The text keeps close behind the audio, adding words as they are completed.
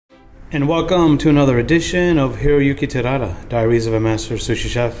And welcome to another edition of Hiroyuki Terada, Diaries of a Master Sushi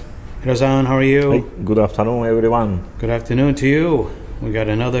Chef. Hiro-san, how are you? Hey, good afternoon, everyone. Good afternoon to you. We got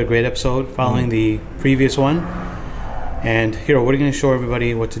another great episode following the previous one. And Hiro, what are you going to show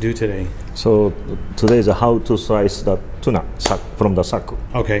everybody what to do today? So today is how to slice the tuna from the saku.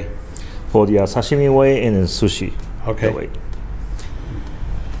 Okay. For the sashimi way and sushi way.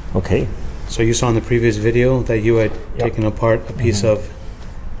 Okay. So you saw in the previous video that you had taken apart a piece of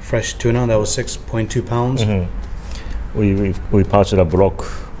fresh tuna that was 6.2 pounds. We patched a block.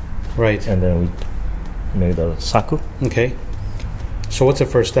 Right. And then we made a saku. Okay. So what's the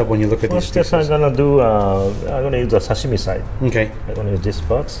first step when you look at these pieces? First step I'm gonna use the sashimi side. Okay. I'm gonna use this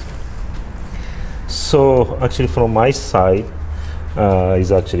part. So actually from my side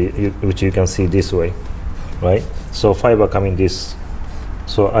is actually which you can see this way, right? So fiber coming this.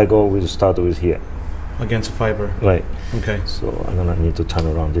 So I will start with here. Against the fiber. Right. Okay. So I'm gonna need to turn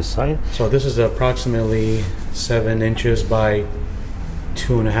around this side. So this is approximately 7 inches by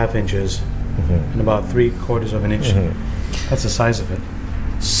 2.5 inches, and about 3/4 of an inch. That's the size of it.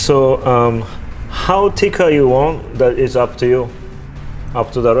 So how thicker you want, that is up to you,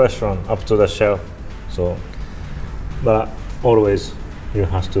 up to the restaurant, up to the chef. So, but always you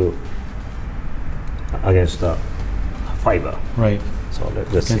have to against the fiber. Right. So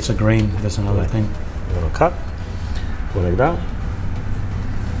let's against the grain. That's another thing. I'm gonna cut. Go like that.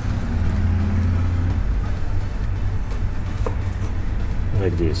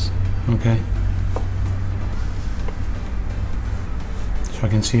 Like this. Okay. So I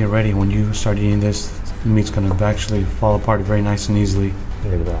can see already when you start eating this, the meat's going to actually fall apart very nice and easily.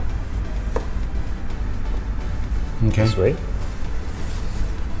 Like that. Okay. This way.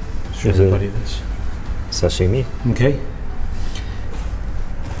 Show everybody this. Sashimi. Okay.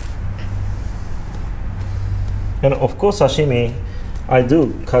 And of course, sashimi, I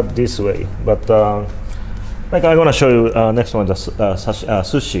do cut this way, but like I'm gonna show you next one, the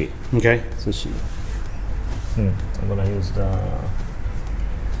sushi. Okay. Sushi. I'm gonna use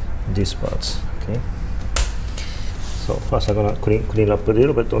these parts. Okay. So first I'm gonna clean up a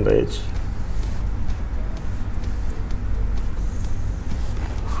little bit on the edge.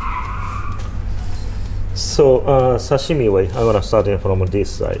 So sashimi way, I'm gonna start in from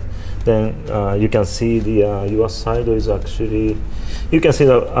this side. Then you can see the your side is actually, you can see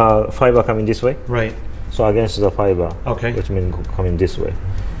the fiber coming this way. Right. So against the fiber. Okay. Which means coming this way.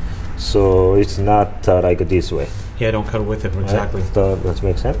 So it's not like this way. Yeah, don't cut with it exactly. Right? That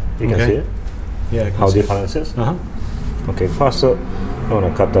makes sense. You can see it. Yeah. I can how see different it is. Uh-huh. Okay. First, I'm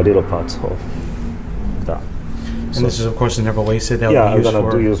gonna cut the little parts off. That. And so this is of course never wasted. That I'm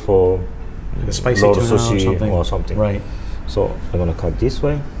gonna use for like a spicy raw tuna sushi or something. Right. So I'm gonna cut this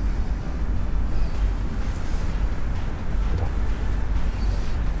way.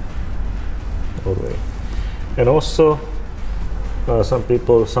 All the way. And also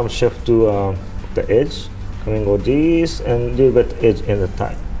some chefs do the edge coming on this and do that edge in the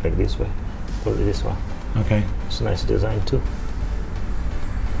top like this way. Or this one. Okay. It's a nice design too.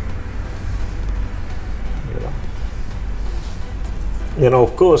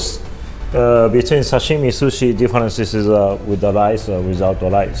 Of course, between sashimi sushi differences is with the rice or without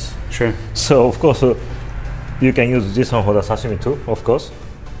the rice. Sure. So of course you can use this one for the sashimi too. Of course,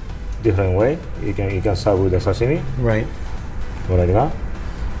 different way. You can serve with the sashimi. Right. Or like that.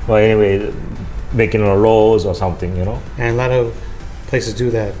 Or anyway, making a rolls or something, And a lot of places do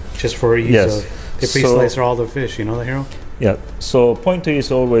that just for ease. Yes. They pre-slice all their fish. You know that, Hiro? Yeah. So point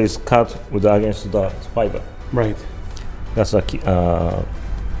is always cut with against the fiber. Right. That's a key.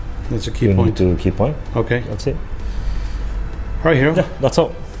 That's a key point. Key point. Okay. That's it. All right, Hiro. Yeah, that's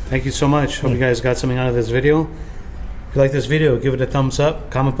all. Thank you so much. Hope you guys got something out of this video. If you like this video, give it a thumbs up,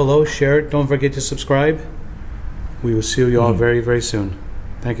 comment below, share it. Don't forget to subscribe. We will see you all very, very soon.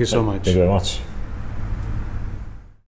 Thank you so much. Thank you very much.